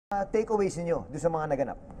Takeaways niyo doon sa mga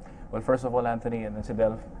naganap? Well, first of all, Anthony and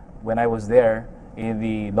Cedelf, when I was there in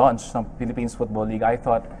the launch ng Philippines Football League, I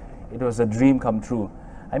thought it was a dream come true.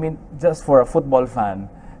 I mean, just for a football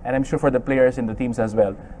fan, and I'm sure for the players and the teams as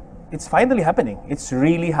well, it's finally happening. It's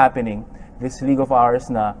really happening. This league of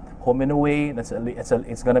ours na home and away,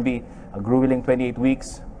 it's going to be a grueling 28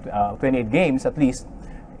 weeks, 28 games at least.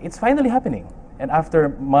 It's finally happening. And after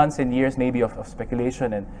months and years maybe of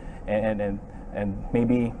speculation and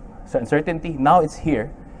maybe uncertainty, now it's here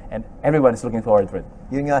and everyone is looking forward for it.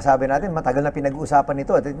 Yun nga sabi natin, matagal na pinag-uusapan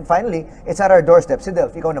nito. And finally, it's at our doorstep.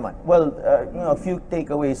 Cedelf, ikaw naman. Well, a few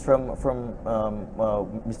takeaways from what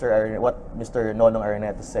Mr. Nonong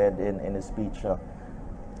Araneta said in his speech.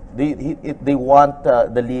 They want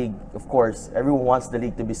the league, of course, everyone wants the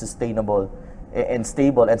league to be sustainable and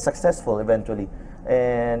stable and successful eventually.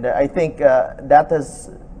 And I think that is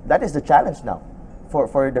the challenge now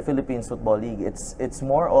for the Philippines Football League. It's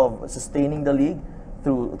more of sustaining the league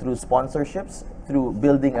through sponsorships, through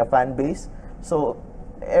building a fan base. So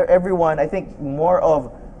everyone, I think, more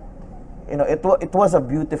of, it was a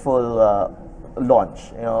beautiful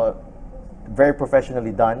launch, very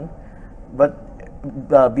professionally done, but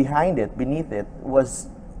beneath it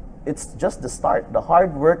it's just the start. The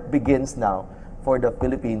hard work begins now for the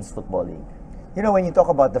Philippines Football League. When you talk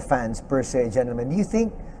about the fans per se, gentlemen, do you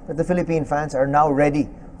think that the Philippine fans are now ready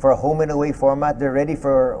for a home and away format? They're ready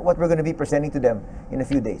for what we're going to be presenting to them in a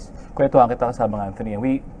few days? Kwentuhan kita kasama,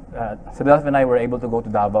 Anthony. Cedelf and I were able to go to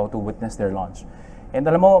Davao to witness their launch. And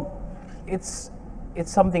alam mo, it's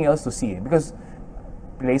something else to see because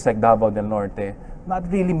place like Davao del Norte, not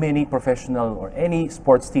really many professional or any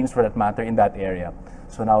sports teams for that matter in that area.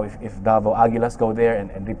 So now if Davao Aguilas go there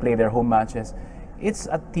and they play their home matches, it's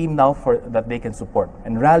a team now that they can support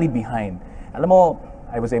and rally behind. Alam mo,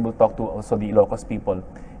 I was able to talk to also the Ilocos people,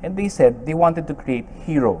 and they said they wanted to create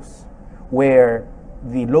heroes where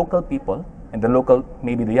the local people and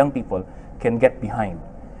maybe the young people can get behind.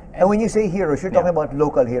 And when you say heroes, you're talking about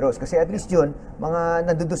local heroes kasi at least yun, mga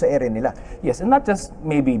nandoon sa area nila. Yes, and not just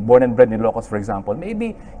maybe born and bred in Ilocos, for example.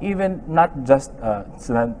 Maybe even not just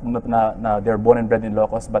they're born and bred in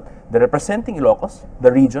Ilocos, but they're representing Ilocos,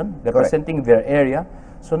 the region, representing their area.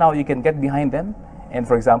 So now you can get behind them. And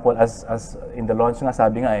for example, as in the launch nga,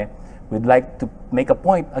 sabi nga we'd like to make a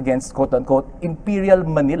point against quote-unquote Imperial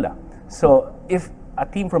Manila. So if a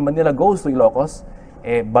team from Manila goes to Ilocos,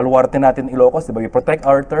 baluarte natin Ilocos, diba? We protect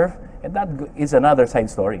our turf, and that is another side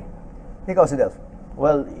story. Ikaw, Cedelf.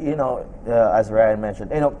 Well, as Ryan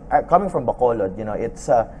mentioned, coming from Bacolod,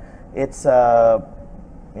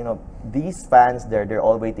 these fans they're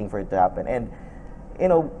all waiting for it to happen. And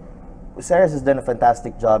Ceres has done a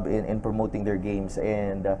fantastic job in promoting their games,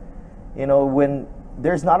 and when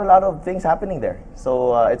there's not a lot of things happening there,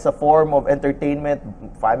 so it's a form of entertainment,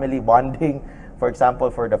 family bonding, for example,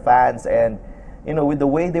 for the fans. And with the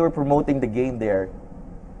way they were promoting the game there,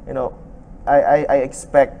 I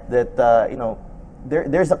expect that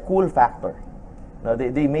there's a cool factor.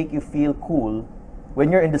 They make you feel cool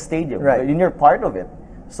when you're in the stadium, right? When you're part of it.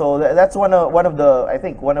 So that's one of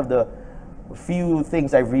the few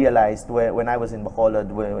things I've realized when I was in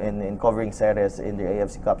Bacolod in covering Ceres in the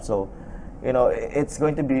AFC Cup. So it's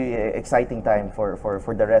going to be an exciting time for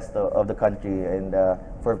the rest of the country and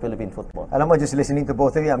for Philippine football. Alam mo, just listening to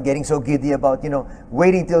both of you, I'm getting so giddy about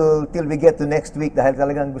waiting till we get to next week dahil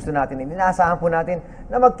talagang gusto natin, inaasahan po natin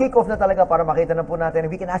na mag-kick off na talaga para makita na po natin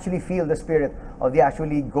and we can actually feel the spirit of the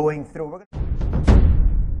actually going through.